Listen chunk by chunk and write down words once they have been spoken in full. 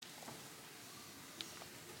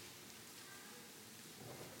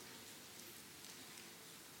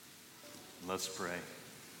Let's pray.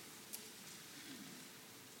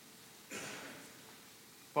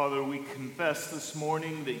 Father, we confess this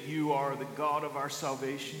morning that you are the God of our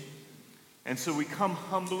salvation. And so we come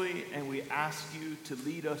humbly and we ask you to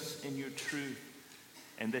lead us in your truth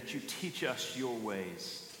and that you teach us your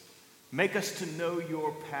ways. Make us to know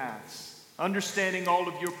your paths, understanding all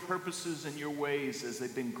of your purposes and your ways as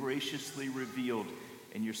they've been graciously revealed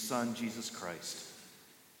in your Son, Jesus Christ.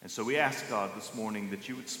 And so we ask, God, this morning that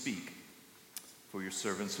you would speak, for your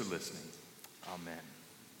servants are listening. Amen.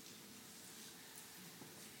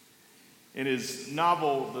 In his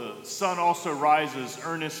novel, The Sun Also Rises,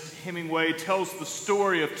 Ernest Hemingway tells the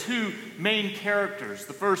story of two main characters,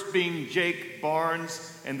 the first being Jake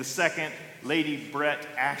Barnes and the second, Lady Brett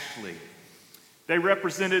Ashley. They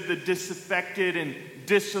represented the disaffected and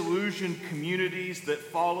disillusioned communities that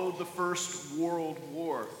followed the First World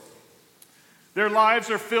War. Their lives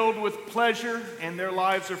are filled with pleasure, and their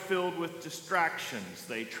lives are filled with distractions.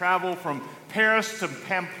 They travel from Paris to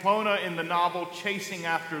Pamplona in the novel, chasing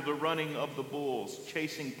after the running of the bulls,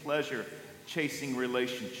 chasing pleasure, chasing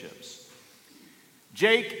relationships.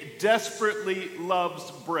 Jake desperately loves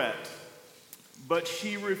Brett, but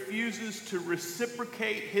she refuses to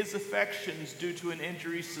reciprocate his affections due to an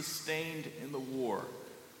injury sustained in the war.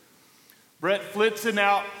 Brett flits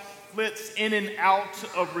in and out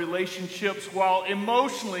of relationships while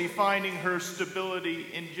emotionally finding her stability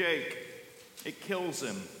in Jake. It kills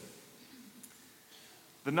him.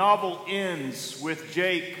 The novel ends with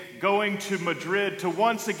Jake going to Madrid to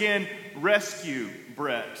once again rescue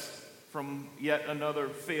Brett from yet another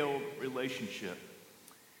failed relationship.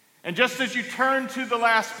 And just as you turn to the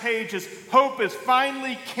last pages, hope is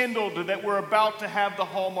finally kindled that we're about to have the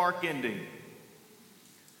Hallmark ending.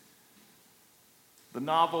 The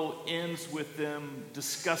novel ends with them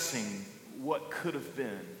discussing what could have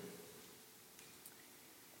been.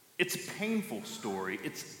 It's a painful story.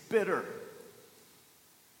 It's bitter.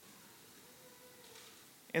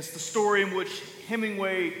 It's the story in which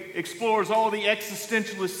Hemingway explores all the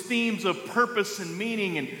existentialist themes of purpose and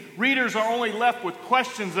meaning, and readers are only left with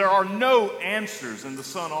questions. There are no answers, and the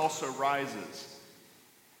sun also rises.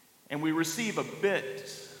 And we receive a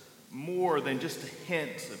bit more than just a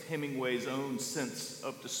hint of Hemingway's own sense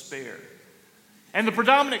of despair. And the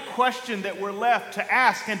predominant question that we're left to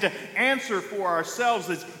ask and to answer for ourselves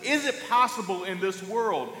is it possible in this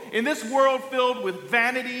world filled with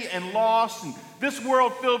vanity and loss, and this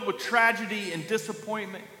world filled with tragedy and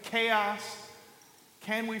disappointment, chaos,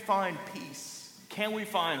 can we find peace? Can we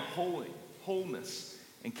find wholeness?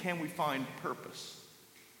 And can we find purpose?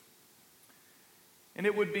 And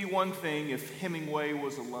it would be one thing if Hemingway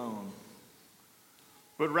was alone.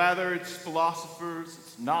 But rather, it's philosophers,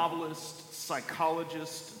 it's novelists, it's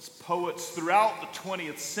psychologists, it's poets throughout the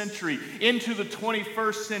 20th century into the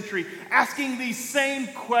 21st century asking these same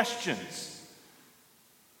questions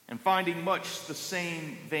and finding much the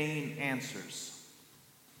same vain answers.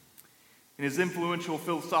 In his influential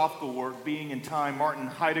philosophical work, Being and Time, Martin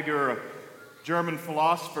Heidegger, a German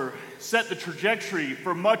philosopher, set the trajectory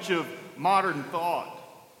for much of modern thought.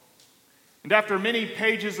 And after many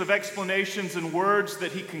pages of explanations and words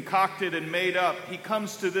that he concocted and made up, he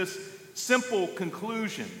comes to this simple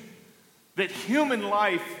conclusion that human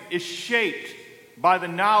life is shaped by the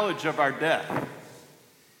knowledge of our death.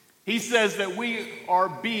 He says that we are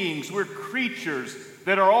beings, we're creatures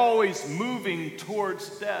that are always moving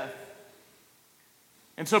towards death.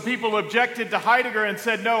 And so people objected to Heidegger and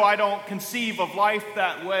said, no, I don't conceive of life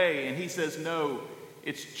that way. And he says, no,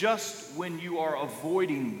 it's just when you are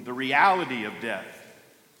avoiding the reality of death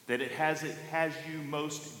that it has you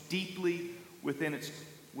most deeply within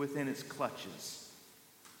its clutches.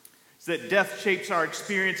 It's that death shapes our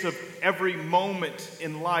experience of every moment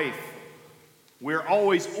in life. We're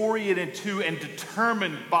always oriented to and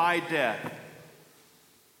determined by death.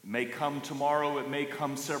 It may come tomorrow, it may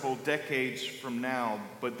come several decades from now,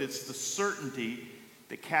 but it's the certainty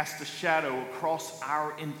that casts a shadow across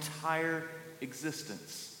our entire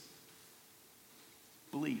existence.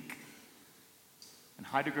 Bleak. And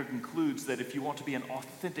Heidegger concludes that if you want to be an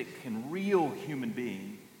authentic and real human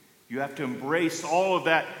being, you have to embrace all of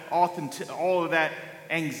that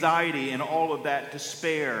anxiety and all of that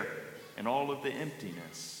despair and all of the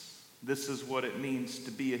emptiness. This is what it means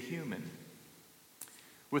to be a human.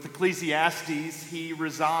 With Ecclesiastes, he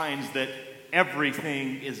resigns that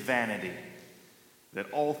everything is vanity,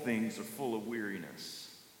 that all things are full of weariness.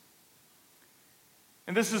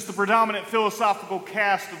 And this is the predominant philosophical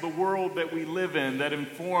cast of the world that we live in that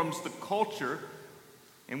informs the culture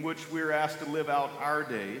in which we're asked to live out our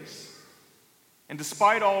days. And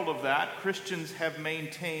despite all of that, Christians have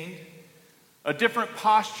maintained a different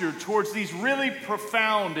posture towards these really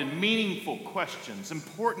profound and meaningful questions,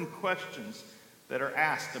 important questions that are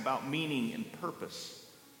asked about meaning and purpose.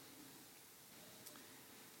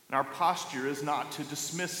 And our posture is not to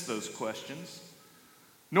dismiss those questions,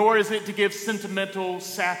 nor is it to give sentimental,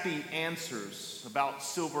 sappy answers about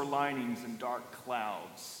silver linings and dark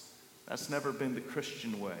clouds. That's never been the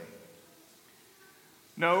Christian way.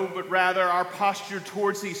 No, but rather our posture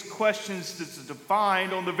towards these questions is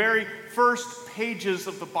defined on the very first pages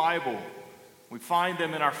of the Bible. We find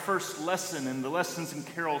them in our first lesson in the Lessons in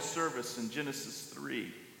Carol service in Genesis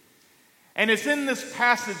 3. And it's in this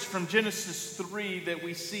passage from Genesis 3 that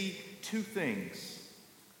we see two things.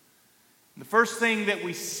 The first thing that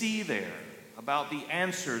we see there about the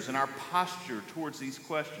answers and our posture towards these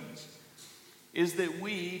questions is that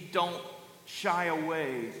we don't shy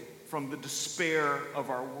away from the despair of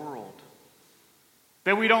our world.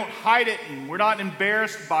 That we don't hide it and we're not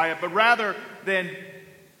embarrassed by it, but rather than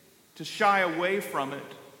to shy away from it,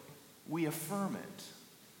 we affirm it.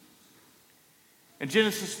 In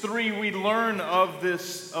Genesis 3, we learn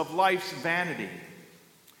of life's vanity.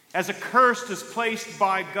 As a curse is placed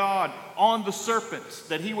by God on the serpent,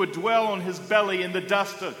 that he would dwell on his belly in the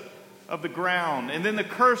dust of the ground. And then the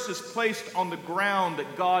curse is placed on the ground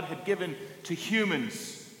that God had given to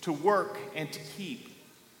humans to work and to keep.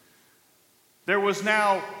 There was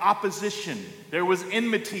now opposition. There was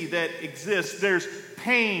enmity that exists. There's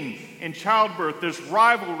pain in childbirth. There's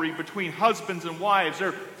rivalry between husbands and wives. There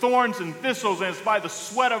are thorns and thistles, and it's by the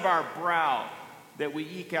sweat of our brow that we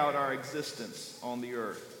eke out our existence on the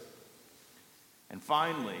earth. And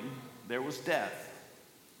finally, there was death.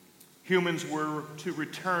 Humans were to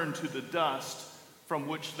return to the dust from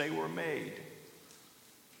which they were made.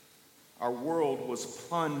 Our world was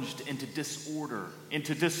plunged into disorder,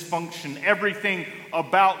 into dysfunction. Everything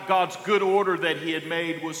about God's good order that he had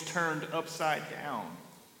made was turned upside down.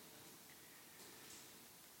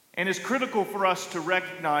 And it's critical for us to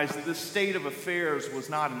recognize that this state of affairs was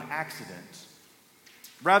not an accident.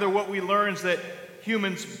 Rather, what we learn is that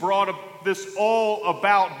humans brought this all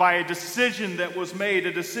about by a decision that was made,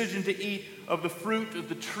 a decision to eat of the fruit of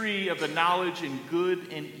the tree of the knowledge in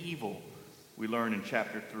good and evil, we learn in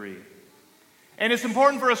chapter 3. And it's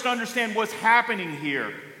important for us to understand what's happening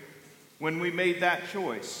here when we made that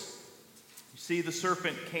choice. You see, the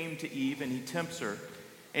serpent came to Eve and he tempts her,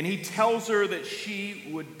 and he tells her that she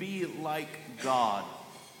would be like God.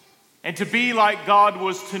 And to be like God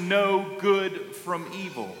was to know good from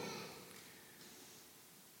evil.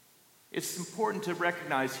 It's important to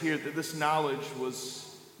recognize here that this knowledge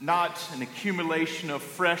was not an accumulation of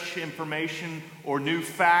fresh information or new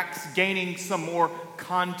facts, gaining some more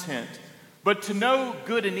content. But to know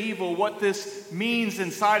good and evil, what this means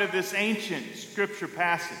inside of this ancient scripture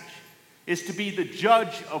passage is to be the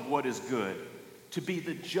judge of what is good, to be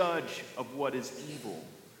the judge of what is evil.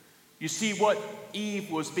 You see, what Eve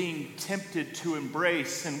was being tempted to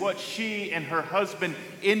embrace and what she and her husband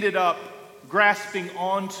ended up grasping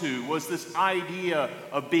onto was this idea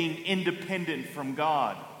of being independent from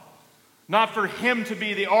God. Not for him to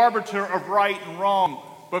be the arbiter of right and wrong,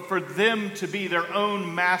 but for them to be their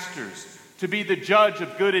own masters, to be the judge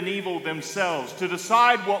of good and evil themselves, to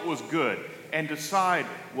decide what was good and decide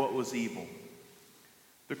what was evil.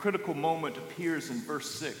 The critical moment appears in verse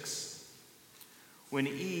 6, when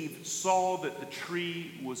Eve saw that the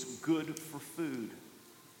tree was good for food.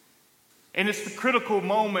 And it's the critical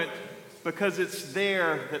moment because it's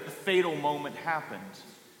there that the fatal moment happened.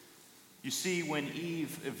 You see, when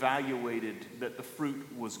Eve evaluated that the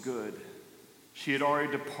fruit was good, she had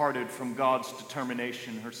already departed from God's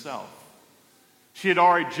determination herself. She had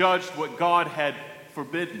already judged what God had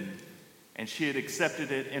forbidden, and she had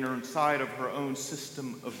accepted it inside of her own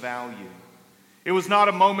system of value. It was not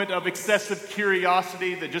a moment of excessive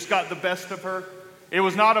curiosity that just got the best of her. It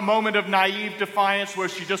was not a moment of naive defiance where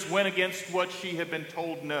she just went against what she had been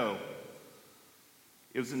told no.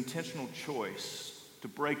 It was an intentional choice to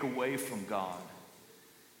break away from God.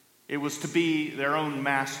 It was to be their own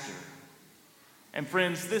master. And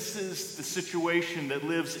friends, this is the situation that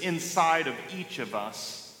lives inside of each of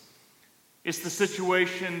us. It's the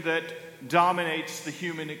situation that dominates the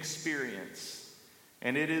human experience.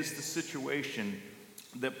 And it is the situation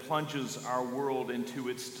that plunges our world into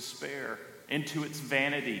its despair, into its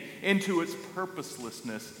vanity, into its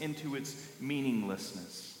purposelessness, into its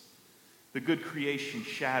meaninglessness. The good creation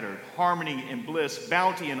shattered, harmony and bliss,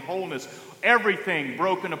 bounty and wholeness, everything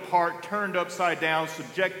broken apart, turned upside down,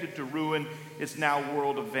 subjected to ruin, is now a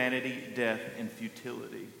world of vanity, death, and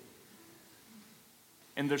futility.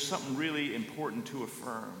 And there's something really important to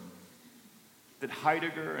affirm, that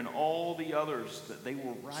Heidegger and all the others, that they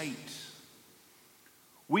were right.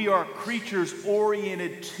 We are creatures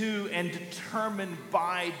oriented to and determined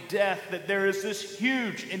by death, that there is this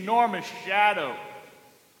huge, enormous shadow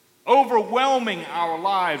overwhelming our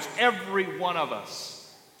lives, every one of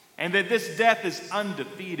us, and that this death is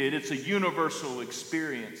undefeated. It's a universal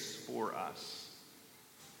experience for us.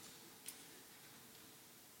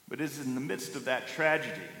 But it's in the midst of that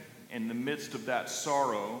tragedy, in the midst of that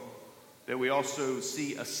sorrow, that we also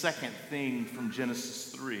see a second thing from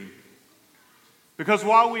Genesis 3. Because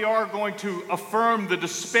while we are going to affirm the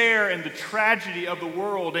despair and the tragedy of the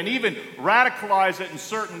world and even radicalize it in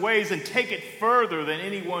certain ways and take it further than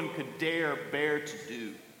anyone could dare bear to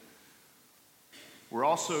do, we're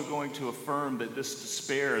also going to affirm that this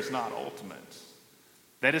despair is not ultimate,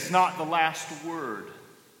 that it's not the last word.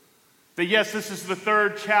 That yes, this is the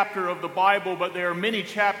third chapter of the Bible, but there are many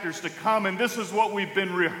chapters to come, and this is what we've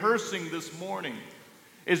been rehearsing this morning,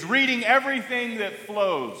 is reading everything that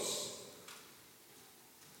flows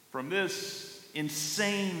from this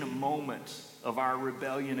insane moment of our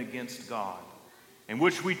rebellion against God, in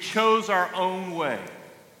which we chose our own way,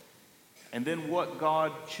 and then what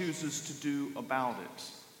God chooses to do about it.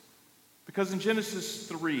 Because in Genesis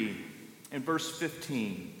 3, in verse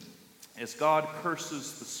 15, as God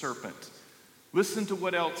curses the serpent, listen to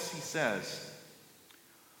what else he says.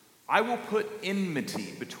 I will put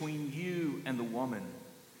enmity between you and the woman,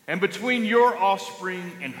 and between your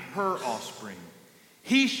offspring and her offspring.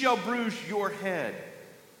 He shall bruise your head,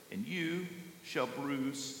 and you shall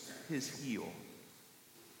bruise his heel.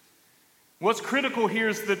 What's critical here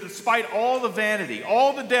is that despite all the vanity,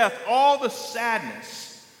 all the death, all the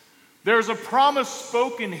sadness, there's a promise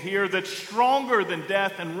spoken here that's stronger than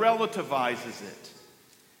death and relativizes it.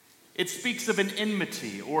 It speaks of an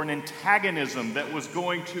enmity or an antagonism that was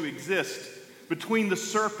going to exist between the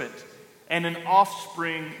serpent and an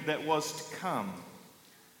offspring that was to come.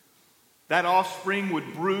 That offspring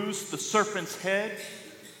would bruise the serpent's head,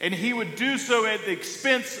 and he would do so at the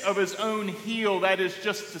expense of his own heel. That is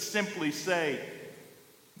just to simply say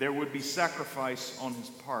there would be sacrifice on his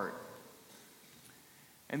part.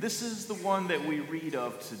 And this is the one that we read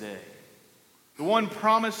of today, the one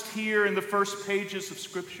promised here in the first pages of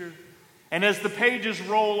Scripture. And as the pages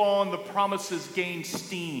roll on, the promises gain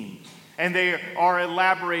steam, and they are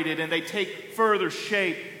elaborated, and they take further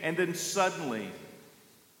shape, and then suddenly,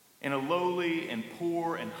 in a lowly and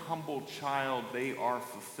poor and humble child, they are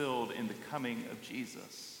fulfilled in the coming of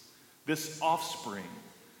Jesus. This offspring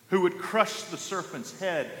who would crush the serpent's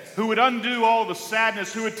head, who would undo all the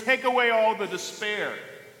sadness, who would take away all the despair.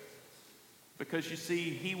 Because you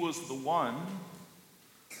see, he was the one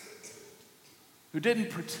who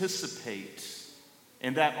didn't participate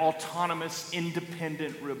in that autonomous,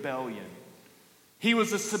 independent rebellion. He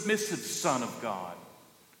was a submissive son of God.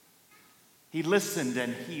 He listened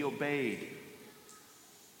and he obeyed.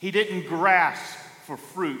 He didn't grasp for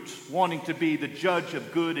fruit, wanting to be the judge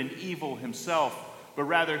of good and evil himself, but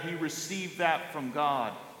rather he received that from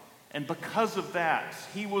God. And because of that,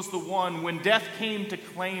 he was the one, when death came to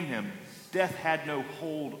claim him, death had no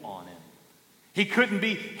hold on him. He couldn't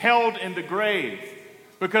be held in the grave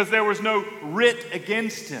because there was no writ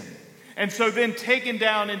against him. And so then taken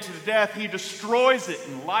down into death, he destroys it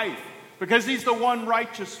in life because he's the one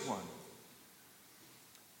righteous one.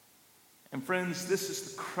 And friends, this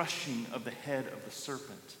is the crushing of the head of the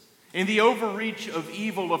serpent, in the overreach of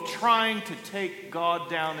evil of trying to take God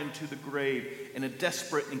down into the grave in a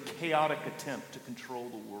desperate and chaotic attempt to control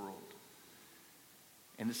the world.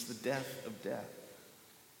 And it's the death of death.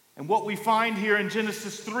 And what we find here in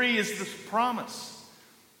Genesis 3 is this promise.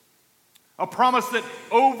 A promise that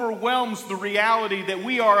overwhelms the reality that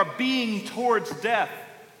we are a being towards death,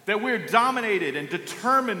 that we're dominated and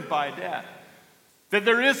determined by death. That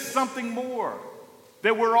there is something more,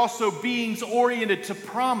 that we're also beings oriented to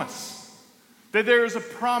promise, that there is a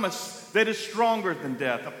promise that is stronger than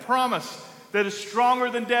death, a promise that is stronger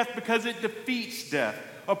than death because it defeats death,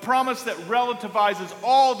 a promise that relativizes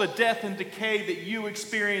all the death and decay that you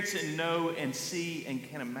experience and know and see and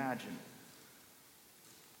can imagine.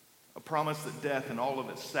 A promise that death and all of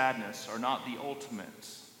its sadness are not the ultimate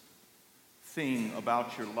thing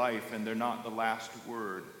about your life, and they're not the last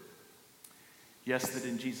word. Yes, that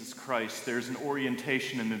in Jesus Christ there's an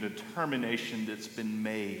orientation and a determination that's been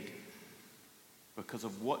made because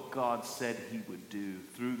of what God said he would do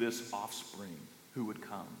through this offspring who would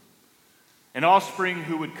come. An offspring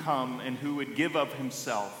who would come and who would give of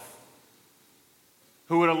himself,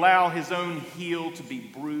 who would allow his own heel to be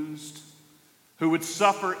bruised, who would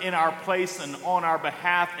suffer in our place and on our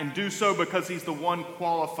behalf, and do so because he's the one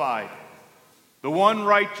qualified, the one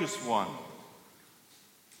righteous one,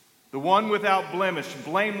 the one without blemish,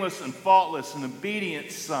 blameless and faultless, and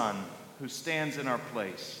obedient Son who stands in our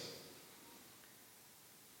place.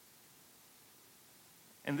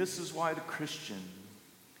 And this is why the Christian,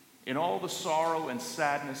 in all the sorrow and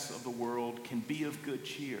sadness of the world, can be of good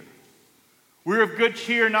cheer. We're of good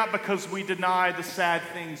cheer not because we deny the sad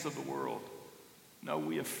things of the world. No,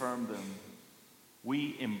 we affirm them.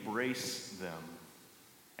 We embrace them.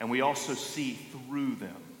 And we also see through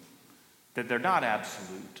them that they're not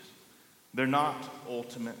absolute. They're not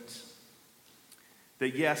ultimate.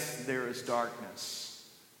 That yes, there is darkness,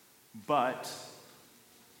 but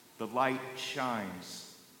the light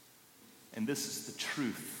shines. And this is the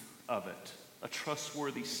truth of it, a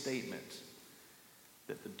trustworthy statement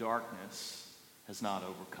that the darkness has not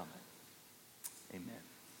overcome it. Amen.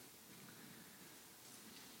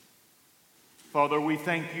 Father, we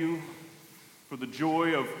thank you for the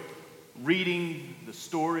joy of reading the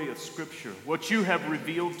story of Scripture, what you have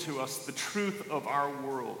revealed to us, the truth of our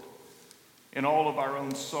world, in all of our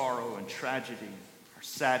own sorrow and tragedy, our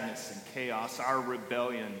sadness and chaos, our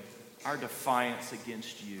rebellion, our defiance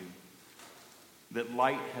against you. That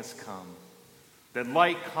light has come, that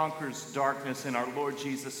light conquers darkness in our Lord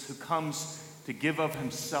Jesus, who comes to give of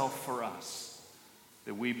himself for us,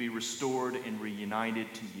 that we be restored and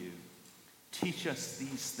reunited to you. Teach us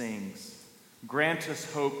these things. Grant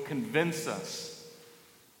us hope. Convince us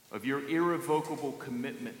of your irrevocable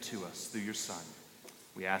commitment to us through your Son.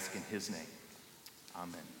 We ask in his name.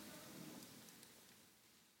 Amen.